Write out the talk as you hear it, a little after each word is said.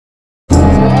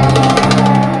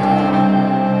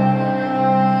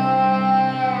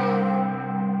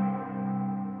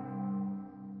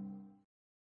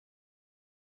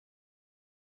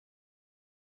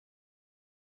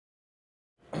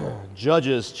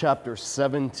Judges chapter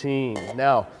 17.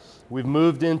 Now, we've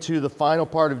moved into the final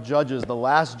part of Judges. The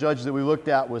last judge that we looked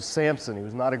at was Samson. He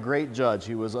was not a great judge.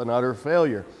 He was an utter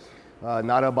failure.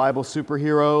 Not a Bible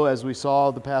superhero, as we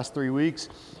saw the past 3 weeks.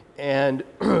 And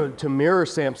to mirror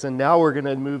Samson, now we're going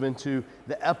to move into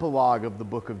the epilogue of the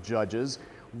book of Judges,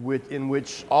 in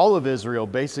which all of Israel,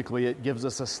 basically, it gives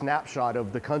us a snapshot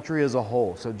of the country as a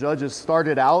whole. So Judges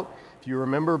started out, if you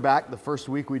remember back the first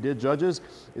week we did Judges,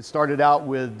 it started out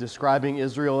with describing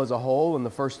Israel as a whole in the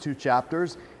first 2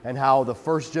 chapters, and how the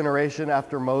first generation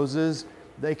after Moses,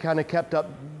 they kind of kept up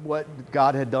what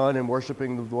God had done in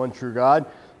worshiping the one true God,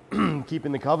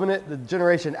 keeping the covenant. The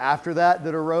generation after that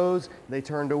arose, they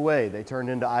turned away. They turned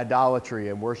into idolatry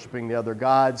and worshiping the other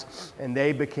gods, and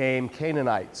they became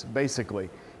Canaanites, basically,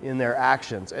 in their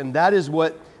actions. And that is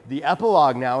what the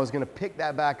epilogue now is going to pick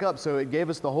that back up. So it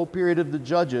gave us the whole period of the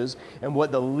Judges and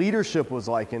what the leadership was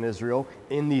like in Israel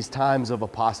in these times of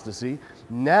apostasy.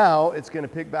 Now it's going to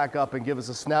pick back up and give us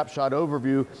a snapshot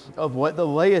overview of what the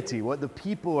laity, what the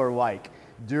people are like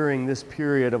during this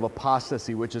period of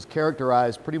apostasy, which has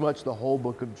characterized pretty much the whole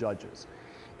book of Judges.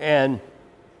 And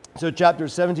so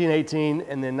chapters 17, 18,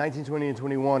 and then 19, 20, and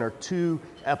 21 are 2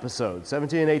 episodes.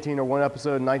 17 and 18 are 1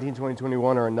 episode, and 19, 20,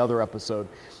 21 are another episode.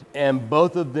 And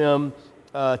both of them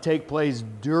take place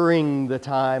during the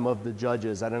time of the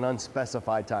judges at an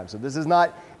unspecified time. So this is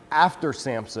not after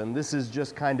Samson. This is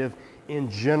just kind of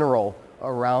in general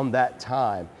around that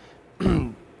time.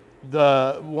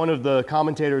 One of the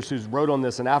commentators who's wrote on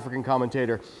this, an African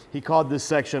commentator, he called this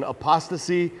section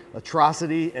apostasy,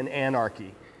 atrocity, and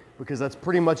anarchy, because that's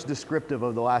pretty much descriptive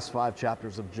of the last 5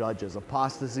 chapters of Judges.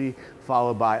 Apostasy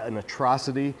followed by an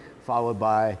atrocity, followed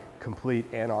by complete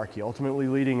anarchy, ultimately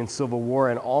leading in civil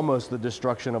war and almost the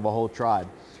destruction of a whole tribe.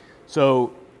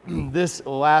 So this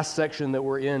last section that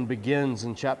we're in begins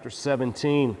in chapter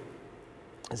 17.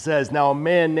 It says, "Now a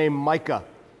man named Micah,"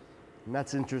 and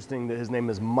that's interesting that his name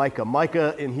is Micah.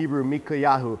 Micah in Hebrew,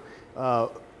 Mikayahu,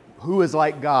 who is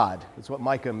like God. That's what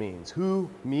Micah means. Who,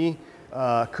 me,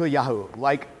 Kuyahu,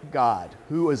 like God.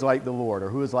 Who is like the Lord, or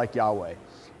who is like Yahweh.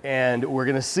 And we're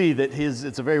going to see that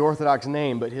it's a very orthodox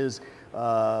name, but his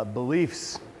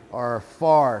beliefs are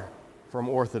far from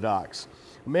orthodox.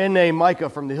 A man named Micah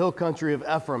from the hill country of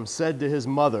Ephraim said to his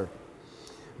mother,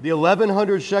 "The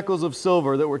 1,100 shekels of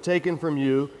silver that were taken from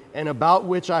you, and about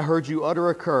which I heard you utter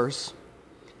a curse,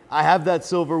 I have that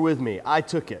silver with me. I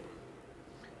took it."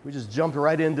 We just jumped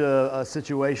right into a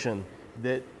situation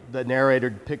that the narrator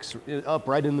picks up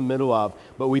right in the middle of,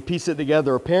 but we piece it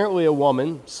together. Apparently a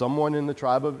woman, someone in the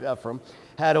tribe of Ephraim,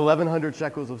 had 1,100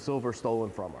 shekels of silver stolen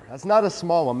from her. That's not a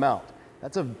small amount.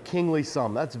 That's a kingly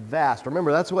sum. That's vast.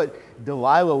 Remember, that's what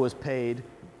Delilah was paid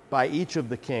by each of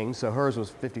the kings, so hers was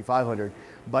 5,500,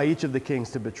 by each of the kings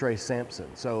to betray Samson.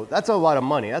 So that's a lot of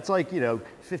money. That's like,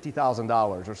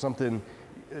 $50,000 or something,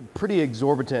 pretty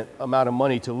exorbitant amount of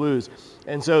money to lose.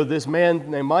 And so this man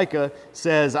named Micah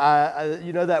says,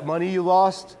 that money you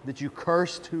lost, that you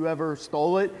cursed whoever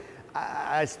stole it,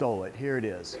 I stole it. Here it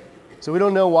is. So we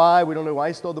don't know why. We don't know why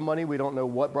he stole the money. We don't know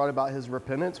what brought about his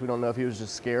repentance. We don't know if he was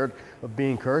just scared of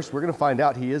being cursed. We're going to find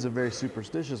out he is a very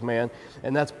superstitious man,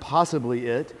 and that's possibly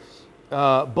it.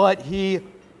 But he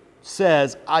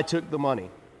says, "I took the money."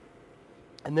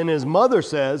 And then his mother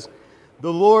says,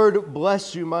 "The Lord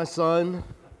bless you, my son."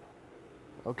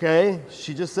 Okay,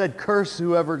 she just said, "Curse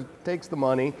whoever takes the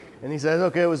money." And he says,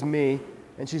 "Okay, it was me."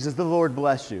 And she says, "The Lord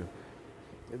bless you."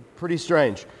 Pretty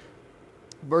strange.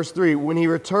 Verse 3, when he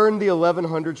returned the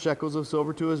 1,100 shekels of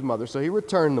silver to his mother, so he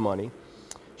returned the money,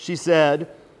 she said,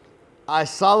 "I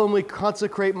solemnly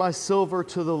consecrate my silver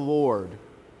to the Lord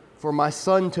for my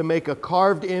son to make a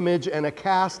carved image and a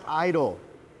cast idol."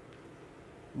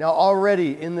 Now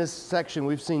already in this section,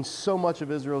 we've seen so much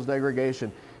of Israel's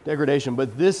degradation,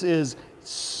 but this is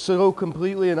so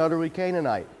completely and utterly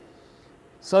Canaanite.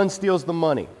 Son steals the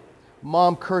money.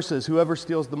 Mom curses whoever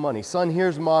steals the money. Son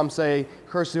hears mom say,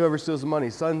 "Curse whoever steals the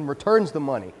money." Son returns the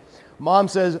money. Mom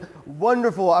says,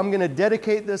 "Wonderful, I'm going to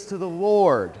dedicate this to the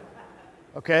Lord."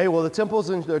 Okay, well, the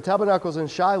tabernacle's in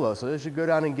Shiloh, so they should go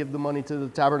down and give the money to the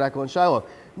tabernacle in Shiloh.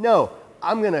 No,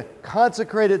 I'm going to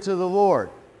consecrate it to the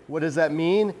Lord. What does that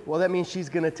mean? Well, that means she's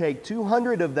going to take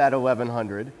 200 of that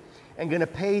 1,100 and going to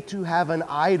pay to have an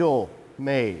idol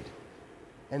made.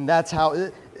 And that's how,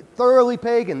 thoroughly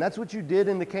pagan. That's what you did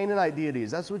in the Canaanite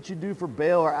deities. That's what you do for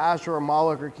Baal or Asher or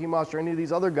Moloch or Chemosh or any of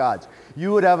these other gods.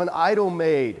 You would have an idol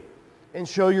made and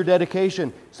show your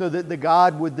dedication so that the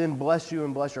God would then bless you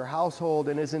and bless your household.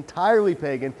 And it's entirely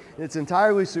pagan, and it's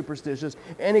entirely superstitious,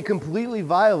 and it completely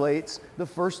violates the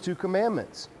first 2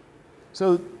 commandments.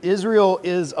 So Israel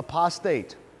is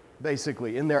apostate.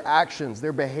 basically, in their actions.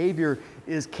 Their behavior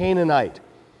is Canaanite.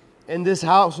 And this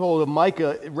household of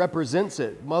Micah represents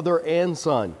it, mother and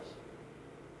son.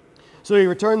 So he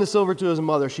returned the silver to his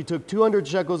mother. She took 200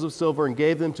 shekels of silver and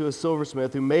gave them to a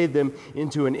silversmith who made them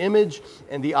into an image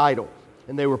and the idol.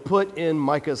 And they were put in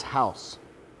Micah's house.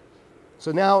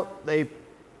 So now they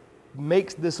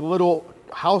make this little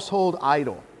household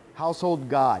idol, household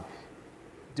god,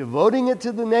 devoting it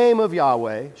to the name of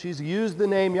Yahweh. She's used the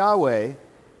name Yahweh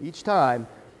each time,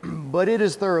 but it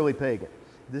is thoroughly pagan.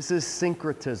 This is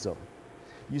syncretism.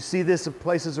 You see this in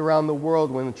places around the world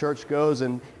when the church goes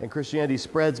and Christianity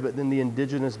spreads, but then the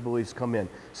indigenous beliefs come in.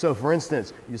 So, for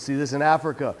instance, you see this in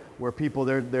Africa, where people,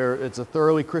 it's a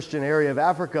thoroughly Christian area of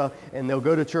Africa, and they'll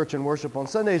go to church and worship on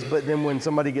Sundays, but then when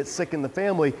somebody gets sick in the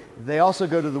family, they also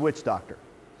go to the witch doctor.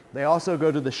 They also go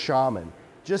to the shaman,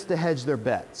 just to hedge their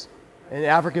bets. And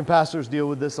African pastors deal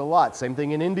with this a lot. Same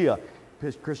thing in India.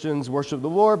 Christians worship the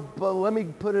Lord, but let me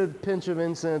put a pinch of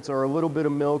incense or a little bit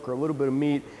of milk or a little bit of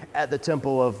meat at the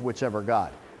temple of whichever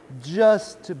god,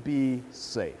 just to be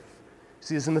safe.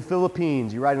 See this in the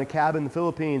Philippines. You ride in a cab in the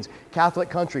Philippines,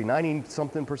 Catholic country,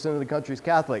 90-something% of the country is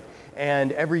Catholic.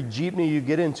 And every jeepney you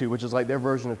get into, which is like their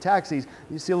version of taxis,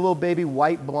 you see a little baby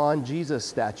white blonde Jesus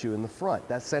statue in the front.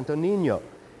 That's Santo Niño.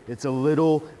 It's a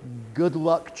little good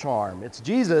luck charm. It's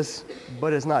Jesus,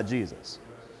 but it's not Jesus.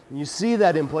 And you see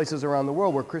that in places around the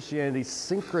world where Christianity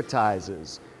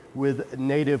syncretizes with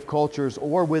native cultures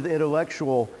or with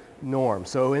intellectual norms.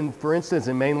 So for instance,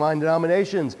 in mainline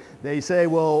denominations, they say,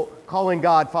 well, calling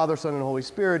God Father, Son, and Holy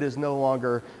Spirit is no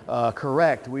longer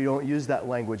correct. We don't use that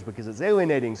language because it's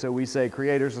alienating. So we say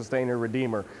Creator, Sustainer,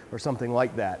 Redeemer, or something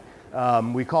like that.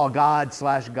 We call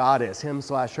God/Goddess,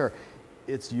 him/her.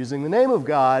 It's using the name of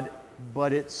God,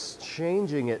 but it's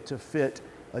changing it to fit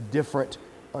a different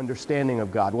understanding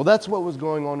of God. Well, that's what was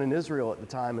going on in Israel at the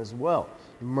time as well.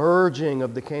 Merging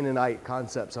of the Canaanite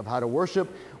concepts of how to worship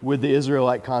with the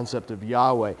Israelite concept of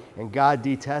Yahweh. And God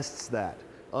detests that,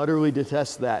 utterly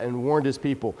detests that, and warned his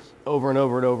people over and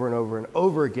over and over and over and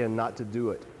over again not to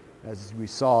do it. As we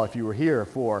saw, if you were here,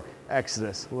 for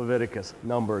Exodus, Leviticus,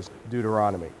 Numbers,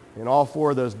 Deuteronomy. In all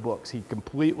four of those books, he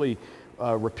completely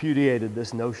repudiated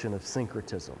this notion of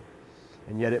syncretism.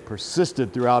 And yet it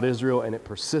persisted throughout Israel, and it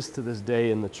persists to this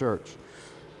day in the church.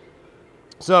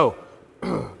 So,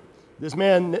 this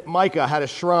man, Micah, had a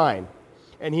shrine,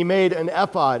 and he made an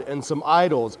ephod and some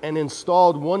idols, and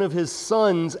installed one of his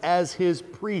sons as his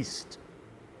priest.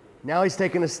 Now he's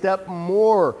taken a step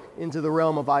more into the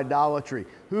realm of idolatry.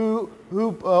 Who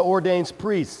ordains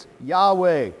priests?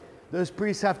 Yahweh. Those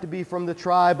priests have to be from the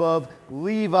tribe of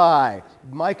Levi.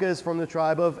 Micah is from the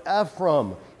tribe of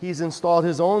Ephraim. He's installed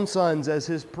his own sons as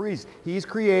his priests. He's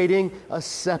creating a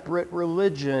separate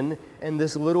religion and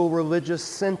this little religious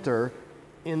center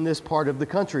in this part of the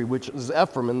country, which is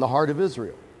Ephraim, in the heart of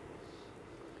Israel.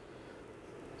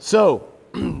 So,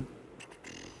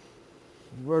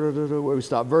 where do we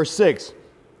stop? Verse 6.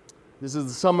 This is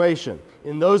the summation.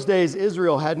 In those days,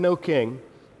 Israel had no king.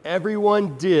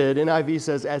 Everyone did, NIV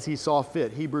says, as he saw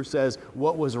fit. Hebrew says,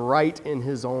 what was right in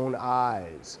his own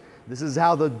eyes. This is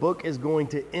how the book is going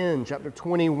to end. Chapter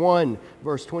 21,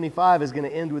 verse 25 is going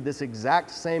to end with this exact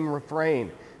same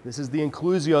refrain. This is the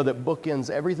inclusio that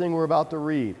bookends everything we're about to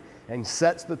read and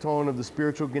sets the tone of the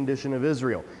spiritual condition of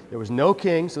Israel. There was no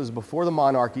king, so it was before the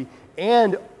monarchy,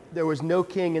 and there was no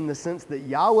king in the sense that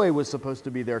Yahweh was supposed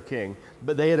to be their king,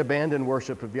 but they had abandoned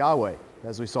worship of Yahweh,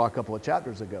 as we saw a couple of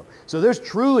chapters ago. So there's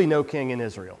truly no king in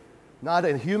Israel. Not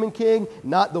a human king,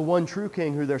 not the one true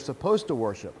king who they're supposed to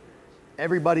worship.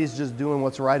 Everybody's just doing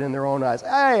what's right in their own eyes.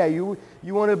 Hey, you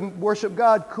want to worship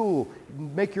God? Cool.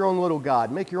 Make your own little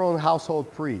God. Make your own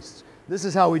household priests. This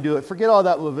is how we do it. Forget all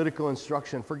that Levitical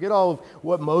instruction. Forget all of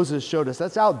what Moses showed us.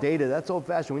 That's outdated. That's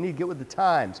old-fashioned. We need to get with the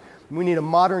times. We need a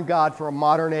modern God for a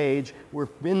modern age. We're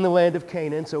in the land of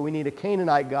Canaan, so we need a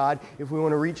Canaanite God if we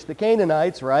want to reach the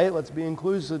Canaanites, right? Let's be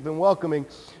inclusive and welcoming.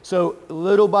 So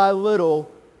little by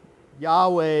little,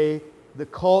 Yahweh, the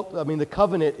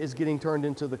covenant is getting turned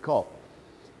into the cult.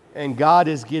 And God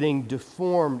is getting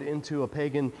deformed into a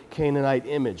pagan Canaanite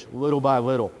image, little by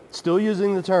little. Still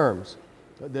using the terms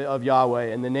of Yahweh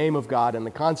and the name of God and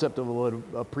the concept of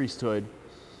a priesthood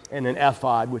and an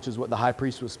ephod, which is what the high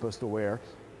priest was supposed to wear.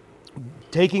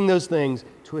 Taking those things,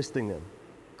 twisting them,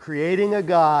 creating a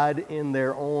God in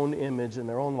their own image and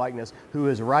their own likeness who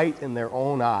is right in their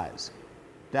own eyes.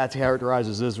 That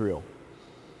characterizes Israel.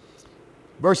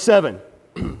 Verse 7,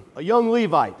 a young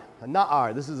Levite, a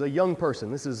Na'ar, this is a young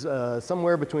person. This is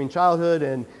somewhere between childhood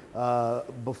and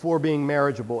before being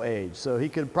marriageable age. So he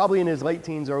could probably in his late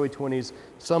teens, early 20s,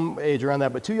 some age around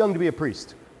that, but too young to be a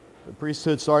priest. The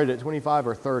priesthood started at 25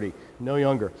 or 30, no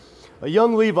younger. A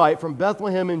young Levite from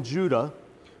Bethlehem in Judah,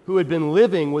 who had been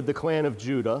living with the clan of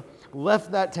Judah,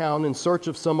 left that town in search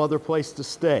of some other place to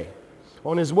stay.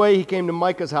 On his way, he came to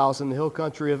Micah's house in the hill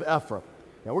country of Ephraim.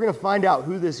 Now, we're going to find out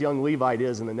who this young Levite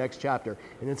is in the next chapter,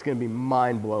 and it's going to be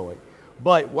mind-blowing.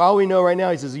 But while we know right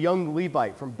now, he says a young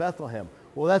Levite from Bethlehem.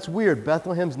 Well, that's weird.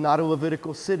 Bethlehem's not a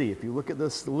Levitical city. If you look at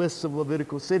this list of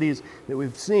Levitical cities that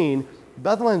we've seen,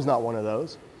 Bethlehem's not one of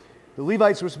those. The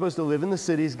Levites were supposed to live in the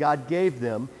cities God gave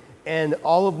them, and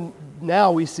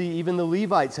now we see even the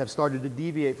Levites have started to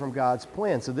deviate from God's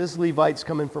plan. So this Levite's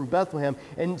coming from Bethlehem,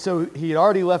 and so he had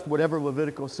already left whatever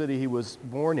Levitical city he was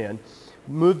born in,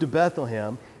 moved to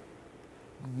Bethlehem,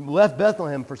 left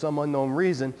Bethlehem for some unknown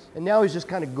reason, and now he's just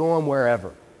kind of going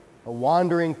wherever. A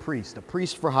wandering priest, a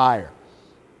priest for hire.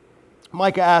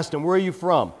 Micah asked him, "Where are you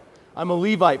from?" "I'm a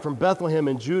Levite from Bethlehem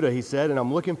in Judah," he said, "and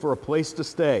I'm looking for a place to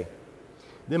stay."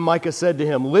 Then Micah said to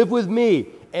him, "Live with me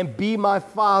and be my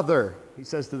father." He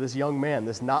says to this young man,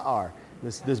 this Na'ar,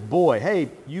 this boy, "Hey,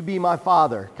 you be my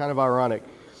father." Kind of ironic.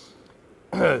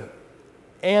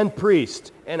 "And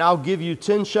priest, and I'll give you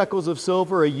 10 shekels of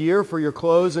silver a year for your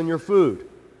clothes and your food."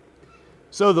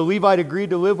 So the Levite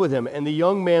agreed to live with him, and the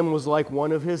young man was like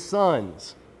one of his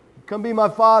sons. "Come be my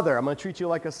father. I'm going to treat you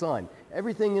like a son."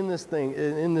 Everything in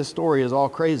this story is all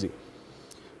crazy.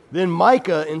 Then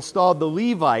Micah installed the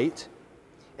Levite,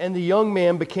 and the young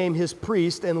man became his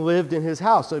priest and lived in his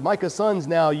house. So Micah's sons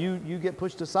now, you get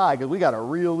pushed aside because we got a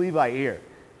real Levite here.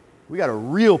 We got a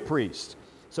real priest.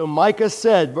 So Micah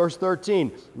said, verse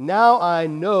 13, "Now I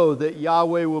know that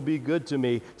Yahweh will be good to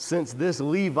me, since this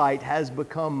Levite has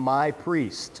become my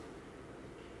priest."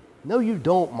 No, you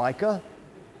don't, Micah.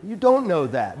 You don't know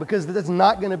that, because that's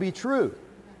not going to be true.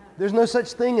 There's no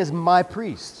such thing as my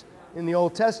priest in the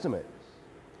Old Testament.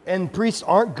 And priests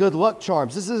aren't good luck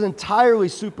charms. This is entirely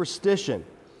superstition.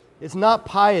 It's not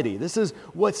piety. This is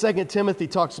what 2 Timothy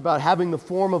talks about, having the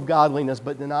form of godliness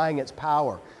but denying its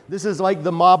power. This is like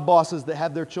the mob bosses that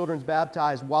have their children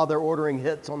baptized while they're ordering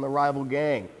hits on the rival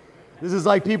gang. This is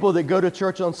like people that go to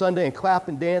church on Sunday and clap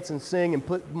and dance and sing and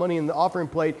put money in the offering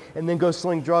plate and then go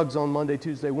sling drugs on Monday,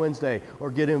 Tuesday, Wednesday, or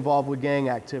get involved with gang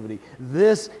activity.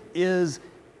 This is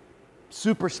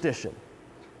superstition.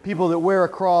 People that wear a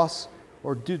cross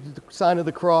or do the sign of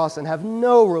the cross and have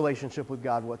no relationship with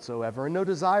God whatsoever and no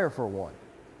desire for one.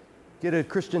 Get a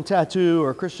Christian tattoo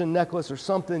or a Christian necklace or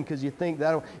something because you think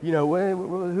that'll,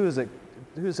 who is it?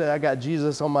 Who said, "I got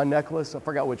Jesus on my necklace"? I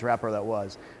forgot which rapper that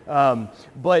was.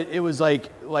 But it was like,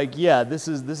 yeah, this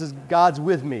is God's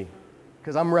with me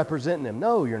because I'm representing him.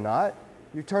 No, you're not.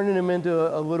 You're turning him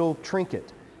into a little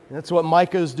trinket. And that's what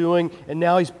Micah's doing. And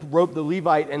now he's roped the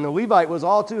Levite, and the Levite was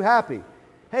all too happy.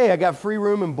 "Hey, I got free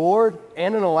room and board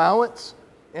and an allowance,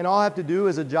 and all I have to do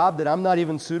is a job that I'm not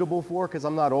even suitable for because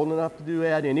I'm not old enough to do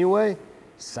that anyway.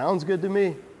 Sounds good to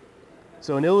me."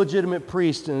 So an illegitimate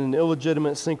priest in an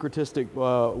illegitimate syncretistic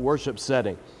worship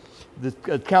setting. The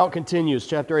account continues,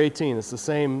 chapter 18. It's the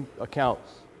same account.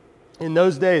 "In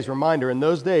those days," reminder, in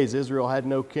those days Israel had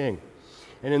no king.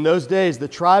 "And in those days the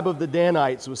tribe of the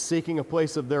Danites was seeking a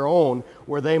place of their own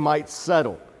where they might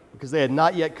settle, because they had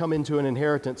not yet come into an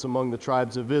inheritance among the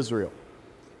tribes of Israel."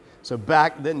 So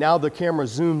now the camera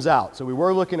zooms out. So we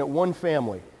were looking at one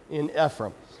family in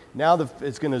Ephraim. Now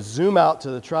it's going to zoom out to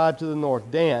the tribe to the north,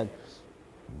 Dan.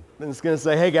 And it's going to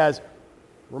say, "Hey guys,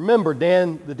 remember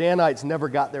the Danites never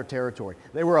got their territory.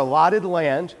 They were allotted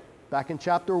land. Back in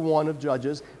chapter 1 of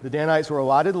Judges, the Danites were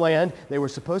allotted land. They were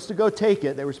supposed to go take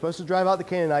it. They were supposed to drive out the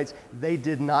Canaanites. They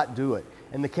did not do it.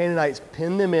 And the Canaanites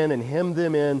pinned them in and hemmed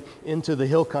them into the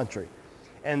hill country.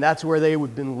 And that's where they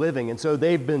had been living. And so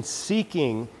they've been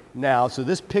seeking now. So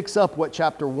this picks up what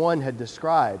chapter 1 had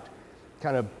described,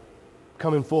 kind of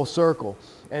coming full circle.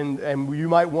 And you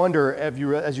might wonder, as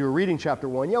you were reading chapter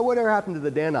 1, whatever happened to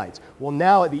the Danites? Well,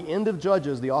 now at the end of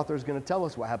Judges, the author is going to tell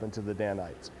us what happened to the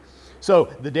Danites. So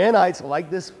the Danites, like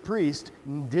this priest,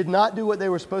 did not do what they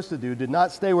were supposed to do, did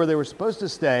not stay where they were supposed to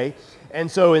stay. And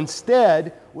so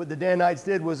instead, what the Danites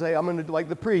did was say, "I'm going to, like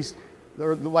the priest,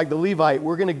 or like the Levite,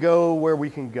 we're going to go where we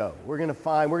can go. We're going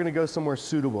to go somewhere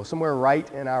suitable, somewhere right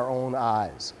in our own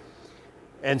eyes."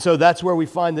 And so that's where we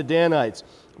find the Danites.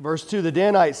 Verse 2, "The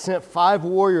Danites sent 5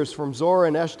 warriors from Zorah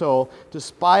and Eshtaol to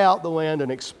spy out the land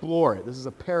and explore it." This is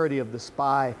a parody of the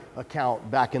spy account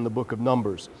back in the book of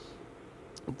Numbers.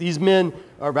 These men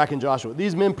are back in Joshua.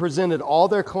 "These men presented all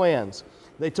their clans.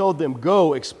 They told them,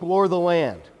 'Go explore the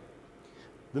land.'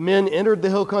 The men entered the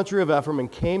hill country of Ephraim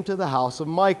and came to the house of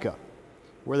Micah.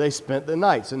 where they spent the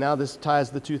night. So now this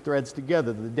ties the two threads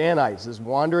together. The Danites, this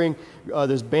wandering,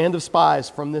 this band of spies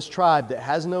from this tribe that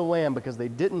has no land because they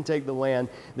didn't take the land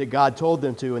that God told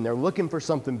them to, and they're looking for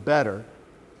something better.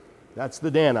 That's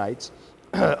the Danites.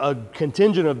 A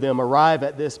contingent of them arrive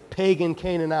at this pagan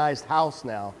Canaanized house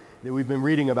now that we've been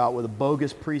reading about with a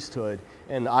bogus priesthood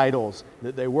and idols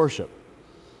that they worship.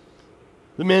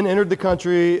 The men entered the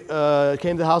country,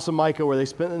 came to the house of Micah where they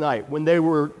spent the night. When they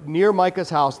were near Micah's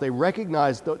house, they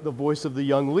recognized the voice of the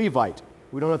young Levite.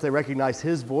 We don't know if they recognized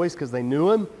his voice because they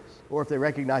knew him, or if they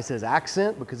recognized his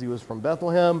accent because he was from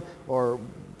Bethlehem, or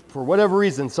for whatever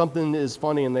reason, something is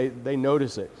funny and they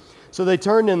notice it. So they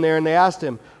turned in there and they asked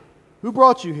him, "Who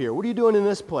brought you here? What are you doing in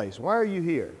this place? Why are you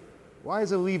here? Why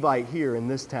is a Levite here in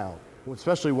this town?" Well,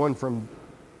 especially one from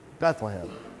Bethlehem.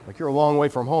 Like, you're a long way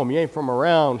from home. You ain't from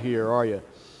around here, are you?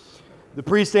 The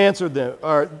priest answered them,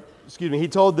 he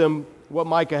told them what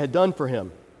Micah had done for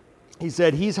him. He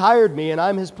said, "He's hired me and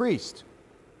I'm his priest."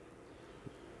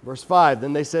 Verse 5,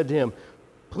 then they said to him,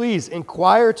 "Please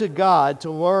inquire to God to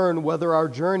learn whether our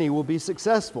journey will be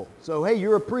successful." So, hey,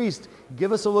 you're a priest.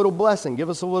 Give us a little blessing. Give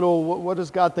us a little, what does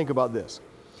God think about this?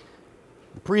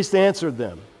 The priest answered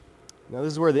them. Now,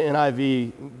 this is where the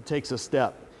NIV takes a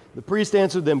step. The priest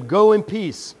answered them, "Go in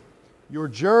peace. Your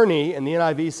journey," and the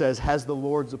NIV says, "has the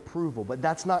Lord's approval." But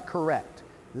that's not correct.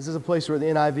 This is a place where the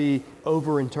NIV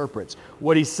overinterprets.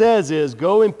 What he says is,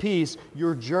 "Go in peace.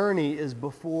 Your journey is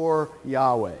before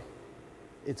Yahweh."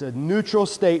 It's a neutral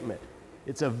statement.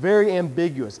 It's a very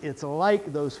ambiguous. It's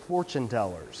like those fortune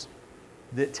tellers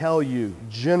that tell you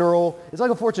general, it's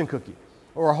like a fortune cookie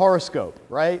or a horoscope,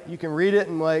 right? You can read it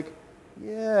and like,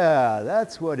 yeah,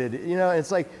 that's what it is. You know,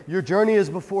 it's like, your journey is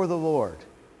before the Lord.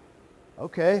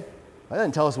 Okay. That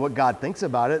doesn't tell us what God thinks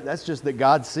about it. That's just that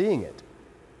God's seeing it.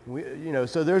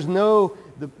 So there's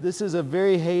this is a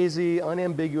very hazy,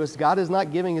 unambiguous, God is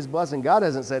not giving his blessing. God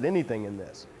hasn't said anything in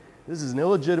this. This is an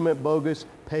illegitimate, bogus,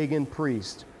 pagan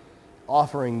priest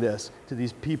offering this to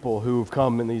these people who've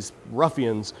come, and these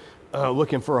ruffians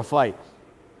looking for a fight.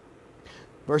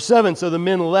 Verse 7, so the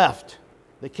men left.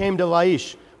 They came to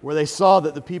Laish, where they saw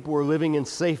that the people were living in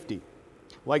safety,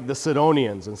 like the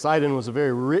Sidonians. And Sidon was a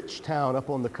very rich town up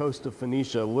on the coast of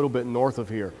Phoenicia, a little bit north of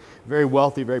here. Very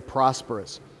wealthy, very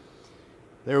prosperous.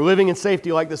 They were living in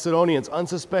safety like the Sidonians,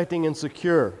 unsuspecting and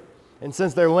secure. And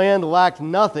since their land lacked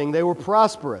nothing, they were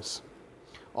prosperous.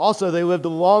 Also, they lived a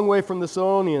long way from the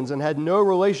Sidonians and had no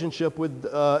relationship with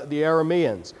the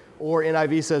Arameans, or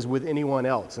NIV says with anyone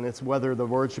else. And it's whether the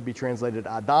word should be translated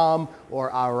Adam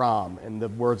or Aram, and the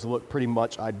words look pretty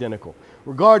much identical.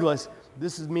 Regardless,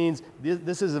 this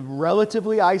is a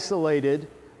relatively isolated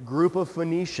group of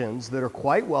Phoenicians that are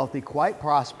quite wealthy, quite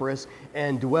prosperous,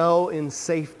 and dwell in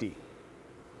safety.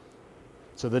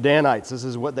 So the Danites, this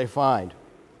is what they find.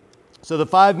 So the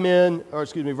 5 men,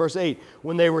 verse 8,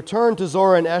 when they returned to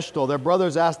Zorah and Eshtaol, their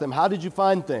brothers asked them, "How did you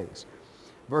find things?"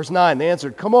 Verse 9, they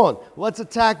answered, "Come on, let's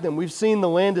attack them. We've seen the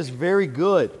land is very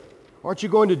good. Aren't you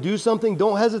going to do something?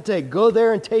 Don't hesitate. Go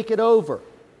there and take it over.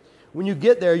 When you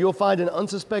get there, you'll find an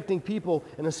unsuspecting people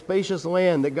in a spacious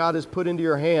land that God has put into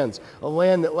your hands, a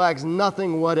land that lacks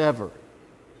nothing whatever."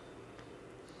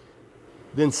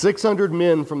 Then 600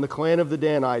 men from the clan of the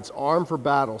Danites, armed for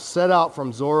battle, set out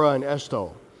from Zorah and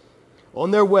Eshtaol.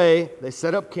 On their way, they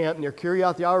set up camp near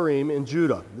Kiriath Yearim in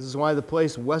Judah. This is why the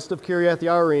place west of Kiriath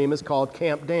Yearim is called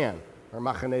Camp Dan, or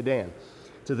Machane Dan,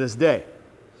 to this day.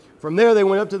 From there, they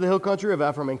went up to the hill country of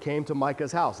Ephraim and came to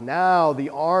Micah's house. Now the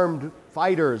armed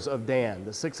fighters of Dan,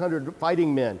 the 600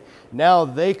 fighting men, now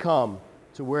they come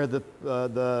to where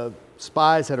the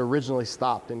spies had originally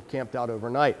stopped and camped out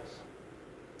overnight.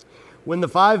 When the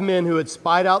 5 men who had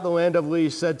spied out the land of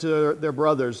Laish said to their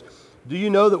brothers, "Do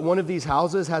you know that one of these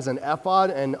houses has an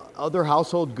ephod and other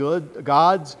household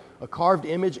gods, a carved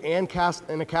image and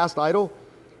a cast idol?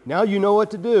 Now you know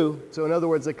what to do." So in other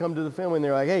words, they come to the family and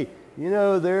they're like, "Hey, you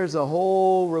know, there's a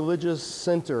whole religious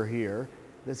center here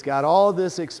that's got all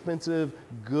this expensive,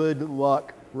 good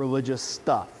luck religious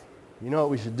stuff. You know what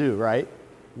we should do, right?"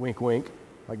 Wink, wink.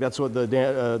 Like that's what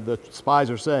the spies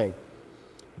are saying.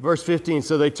 Verse 15,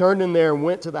 so they turned in there and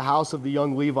went to the house of the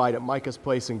young Levite at Micah's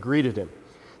place and greeted him.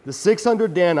 The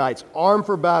 600 Danites, armed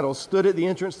for battle, stood at the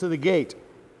entrance to the gate.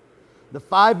 The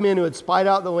 5 men who had spied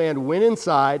out the land went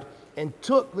inside and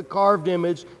took the carved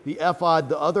image, the ephod,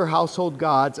 the other household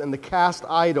gods, and the cast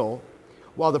idol,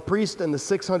 while the priest and the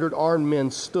 600 armed men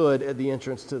stood at the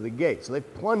entrance to the gate. So they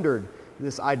plundered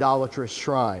this idolatrous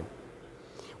shrine.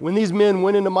 When these men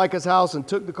went into Micah's house and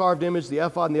took the carved image, the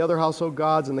ephod, and the other household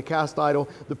gods, and the cast idol,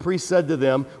 the priest said to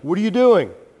them, "What are you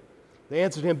doing?" They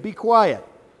answered him, "Be quiet.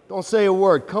 Don't say a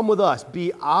word. Come with us.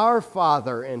 Be our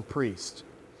father and priest."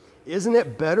 Isn't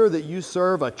it better that you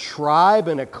serve a tribe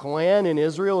and a clan in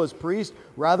Israel as priest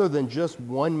rather than just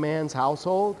one man's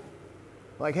household?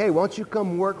 Like, hey, why don't you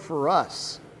come work for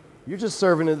us? You're just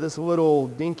serving at this little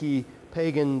dinky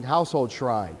pagan household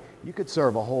shrine. You could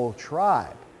serve a whole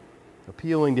tribe,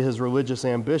 appealing to his religious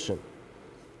ambition.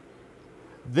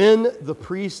 Then the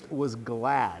priest was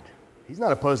glad. He's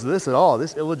not opposed to this at all.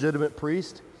 This illegitimate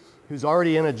priest who's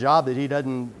already in a job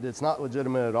that's not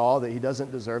legitimate at all, that he doesn't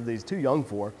deserve, that he's too young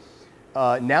for.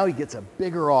 Now he gets a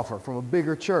bigger offer from a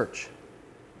bigger church.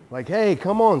 Like, hey,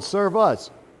 come on, serve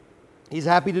us. He's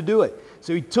happy to do it.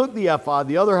 So he took the ephod,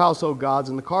 the other household gods,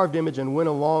 and the carved image and went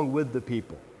along with the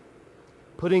people.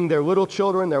 Putting their little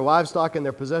children, their livestock, and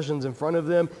their possessions in front of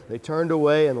them, they turned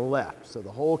away and left. So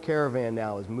the whole caravan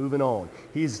now is moving on.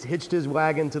 He's hitched his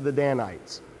wagon to the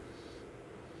Danites.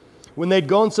 When they'd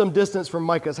gone some distance from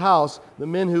Micah's house, the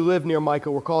men who lived near Micah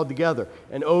were called together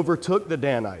and overtook the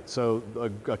Danites, so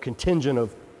a contingent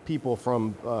of people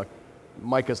from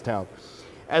Micah's town.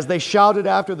 As they shouted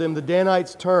after them, the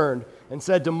Danites turned and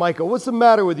said to Micah, "What's the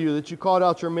matter with you that you called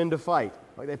out your men to fight?"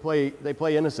 Like they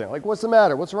play innocent. Like, what's the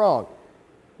matter? What's wrong?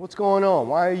 What's going on?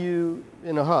 Why are you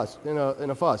in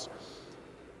a fuss?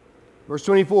 Verse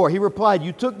 24, he replied,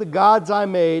 "You took the gods I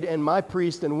made and my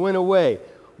priest and went away.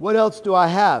 What else do I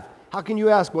have? How can you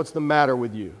ask what's the matter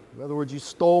with you?" In other words, you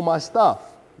stole my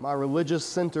stuff, my religious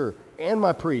center and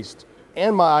my priest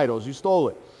and my idols. You stole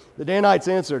it. The Danites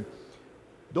answered,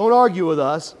 "Don't argue with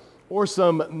us or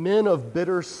some men of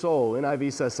bitter soul."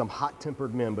 NIV says some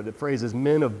hot-tempered men, but the phrase is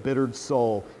men of bitter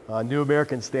soul. New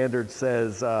American Standard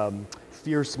says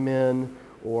fierce men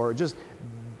or just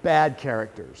bad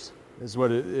characters is what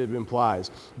it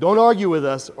implies. Don't argue with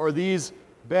us or these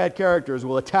bad characters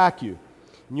will attack you.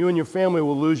 And you and your family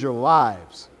will lose your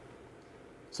lives.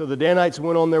 So the Danites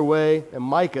went on their way, and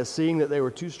Micah, seeing that they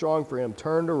were too strong for him,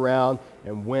 turned around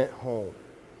and went home.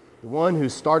 The one who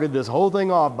started this whole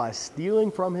thing off by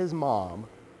stealing from his mom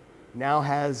now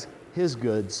has his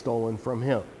goods stolen from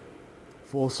him.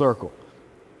 Full circle.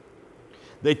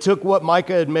 They took what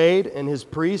Micah had made and his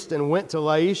priest and went to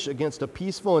Laish against a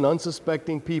peaceful and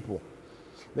unsuspecting people.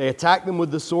 They attacked them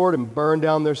with the sword and burned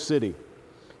down their city.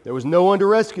 There was no one to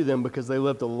rescue them because they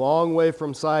lived a long way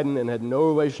from Sidon and had no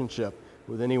relationship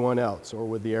with anyone else or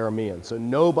with the Arameans. So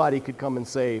nobody could come and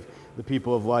save the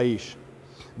people of Laish.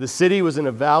 The city was in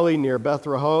a valley near Beth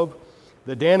Rehob.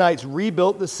 The Danites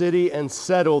rebuilt the city and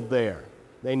settled there.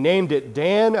 They named it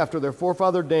Dan after their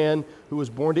forefather Dan, who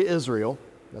was born to Israel.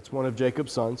 That's one of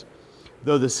Jacob's sons,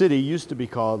 though the city used to be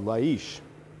called Laish.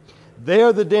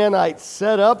 There the Danites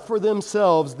set up for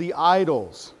themselves the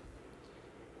idols.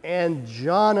 And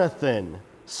Jonathan,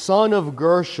 son of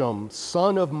Gershom,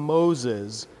 son of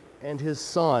Moses, and his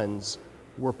sons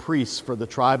were priests for the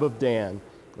tribe of Dan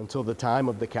until the time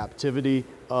of the captivity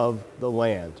of the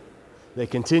land. They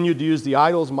continued to use the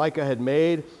idols Micah had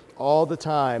made all the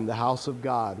time the house of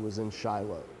God was in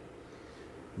Shiloh.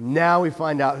 Now we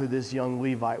find out who this young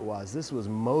Levite was. This was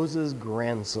Moses'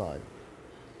 grandson.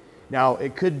 Now,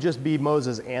 it could just be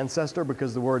Moses' ancestor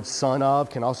because the word son of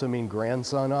can also mean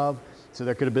grandson of. So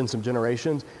there could have been some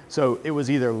generations. So it was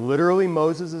either literally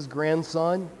Moses'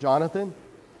 grandson, Jonathan,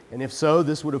 and if so,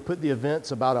 this would have put the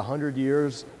events about 100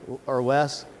 years or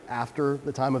less after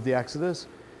the time of the Exodus,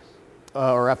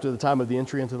 or after the time of the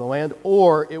entry into the land,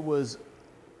 or it was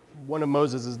one of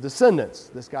Moses'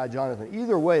 descendants, this guy Jonathan.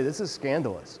 Either way, this is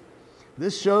scandalous.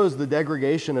 This shows the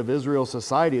degradation of Israel's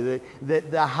society,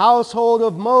 that the household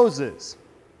of Moses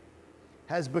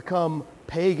has become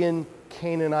pagan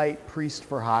Canaanite priest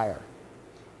for hire.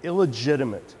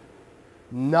 Illegitimate,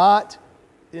 not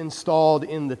installed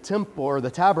in the temple or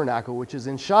the tabernacle, which is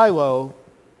in Shiloh,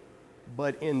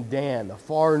 but in Dan, the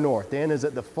far north. Dan is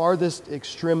at the farthest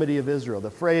extremity of Israel. The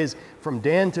phrase from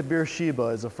Dan to Beersheba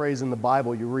is a phrase in the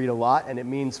Bible you read a lot, and it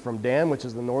means from Dan, which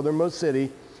is the northernmost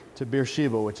city, to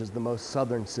Beersheba, which is the most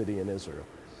southern city in Israel.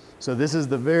 So this is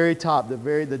the very top.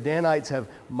 The Danites have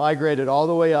migrated all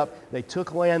the way up. They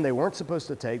took land they weren't supposed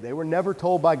to take. They were never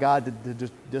told by God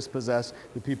to dispossess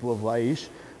the people of Laish.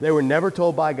 They were never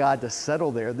told by God to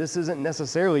settle there. This isn't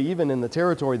necessarily even in the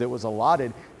territory that was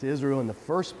allotted to Israel in the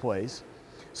first place.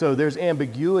 So there's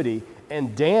ambiguity.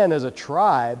 And Dan as a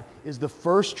tribe is the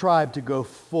first tribe to go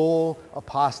full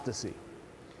apostasy.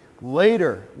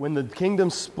 Later, when the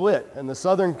kingdom split and the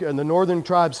southern and the northern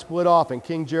tribes split off, and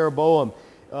King Jeroboam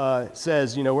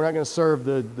says, we're not going to serve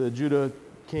the Judah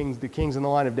kings, the kings in the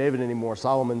line of David anymore,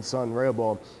 Solomon's son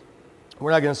Rehoboam.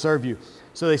 We're not going to serve you.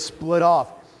 So they split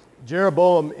off.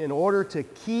 Jeroboam, in order to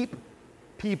keep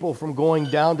people from going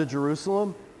down to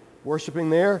Jerusalem, worshiping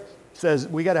there, says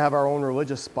we got to have our own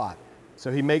religious spot.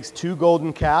 So he makes 2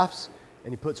 golden calves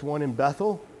and he puts one in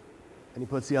Bethel, and he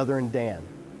puts the other in Dan.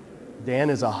 Dan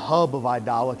is a hub of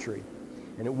idolatry,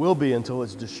 and it will be until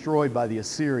it's destroyed by the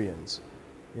Assyrians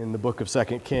in the book of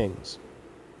 2 Kings,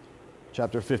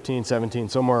 chapter 15, 17,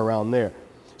 somewhere around there.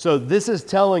 So this is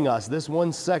telling us, this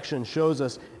one section shows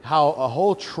us how a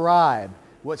whole tribe,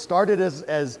 what started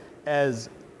as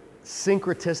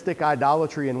syncretistic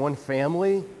idolatry in one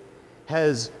family,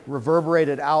 has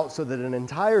reverberated out so that an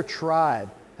entire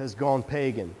tribe has gone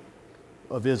pagan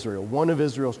of Israel, one of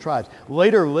Israel's tribes.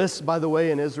 Later lists, by the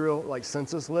way, in Israel, like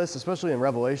census lists, especially in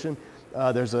Revelation,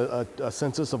 there's a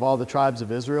census of all the tribes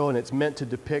of Israel, and it's meant to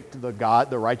depict the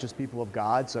righteous people of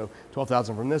God. So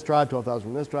 12,000 from this tribe, 12,000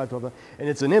 from this tribe, 12,000, and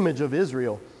it's an image of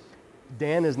Israel.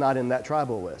 Dan is not in that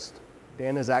tribal list.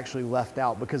 Dan is actually left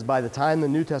out because by the time the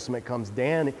New Testament comes,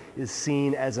 Dan is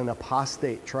seen as an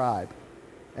apostate tribe,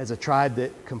 as a tribe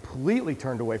that completely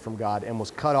turned away from God and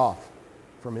was cut off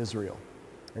from Israel.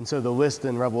 And so the list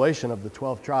in Revelation of the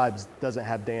 12 tribes doesn't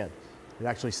have Dan. It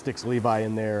actually sticks Levi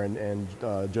in there and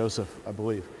Joseph, I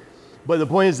believe. But the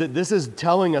point is that this is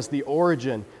telling us the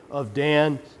origin of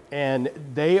Dan, and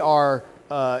they are,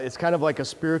 it's kind of like a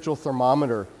spiritual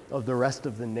thermometer of the rest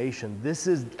of the nation. This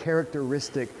is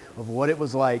characteristic of what it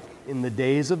was like in the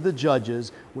days of the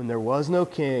judges when there was no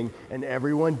king and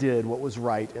everyone did what was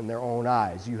right in their own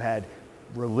eyes. You had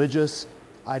religious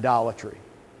idolatry.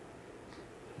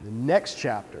 The next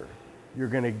chapter, you're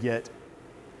going to get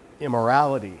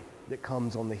immorality that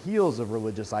comes on the heels of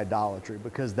religious idolatry,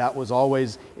 because that was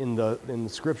always in the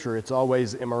scripture. It's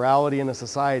always immorality in a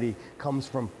society comes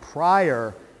from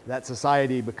prior that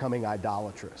society becoming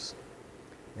idolatrous.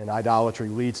 And idolatry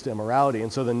leads to immorality.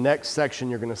 And so the next section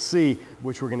you're going to see,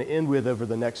 which we're going to end with over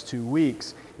the next 2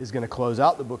 weeks, is going to close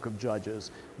out the book of Judges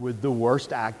with the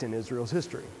worst act in Israel's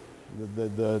history.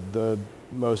 The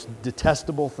most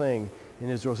detestable thing in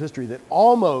Israel's history that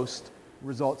almost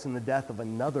results in the death of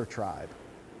another tribe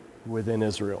within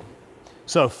Israel.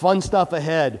 So fun stuff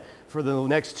ahead for the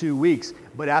next 2 weeks.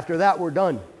 But after that, we're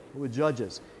done with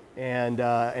Judges. And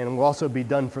we'll also be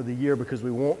done for the year because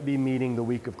we won't be meeting the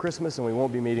week of Christmas and we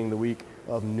won't be meeting the week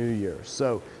of New Year's.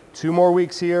 So 2 more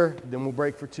weeks here, then we'll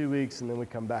break for 2 weeks, and then we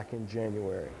come back in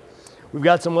January. We've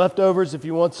got some leftovers. If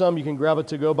you want some, you can grab a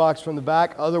to-go box from the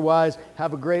back. Otherwise,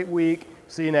 have a great week.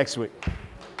 See you next week.